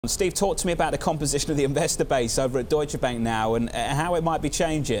Steve, talk to me about the composition of the investor base over at Deutsche Bank now and how it might be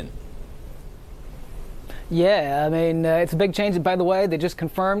changing. Yeah, I mean, it's a big change. By the way, they just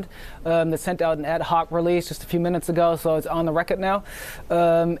confirmed, they sent out an ad hoc release just a few minutes ago, so it's on the record now.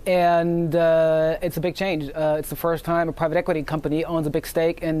 It's a big change. It's the first time a private equity company owns a big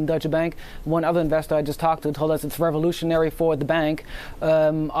stake in Deutsche Bank. One other investor I just talked to told us it's revolutionary for the bank.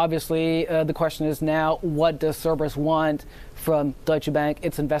 Obviously, the question is now, what does Cerberus want from Deutsche Bank,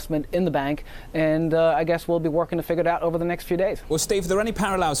 its investment in the bank? And I guess we'll be working to figure it out over the next few days. Well, Steve, are there any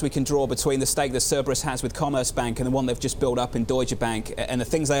parallels we can draw between the stake that Cerberus has with Commerzbank and the one they've just built up in Deutsche Bank and the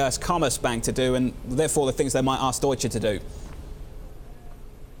things they ask Commerzbank to do and therefore the things they might ask Deutsche to do?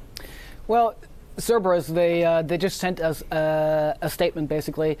 Well, Cerberus, they just sent us a statement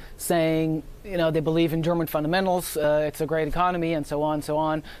basically saying, you know, they believe in German fundamentals, it's a great economy, and so on and so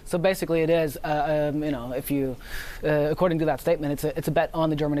on. So basically it is, you know, if you, according to that statement, it's a bet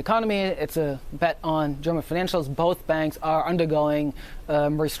on the German economy, it's a bet on German financials. Both banks are undergoing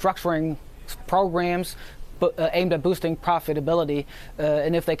restructuring programs aimed at boosting profitability,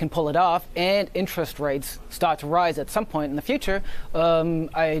 and if they can pull it off and interest rates start to rise at some point in the future,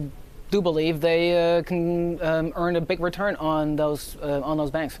 I do believe they can earn a big return on those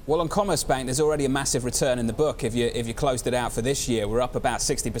banks. Well, on Commerzbank, there's already a massive return in the book. If you closed it out for this year, we're up about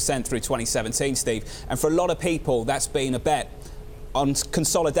 60% through 2017, Steve. And for a lot of people, that's been a bet on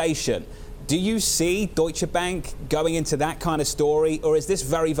consolidation. Do you see Deutsche Bank going into that kind of story, or is this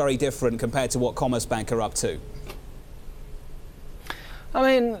very, very different compared to what Commerzbank are up to? I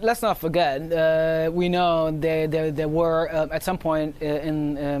mean, let's not forget, we know there were, at some point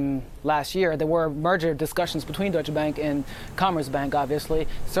in last year, there were merger discussions between Deutsche Bank and Commerzbank, obviously.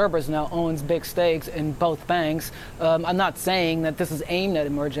 Cerberus now owns big stakes in both banks. I'm not saying that this is aimed at a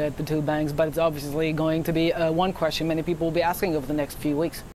merger at the two banks, but it's obviously going to be one question many people will be asking over the next few weeks.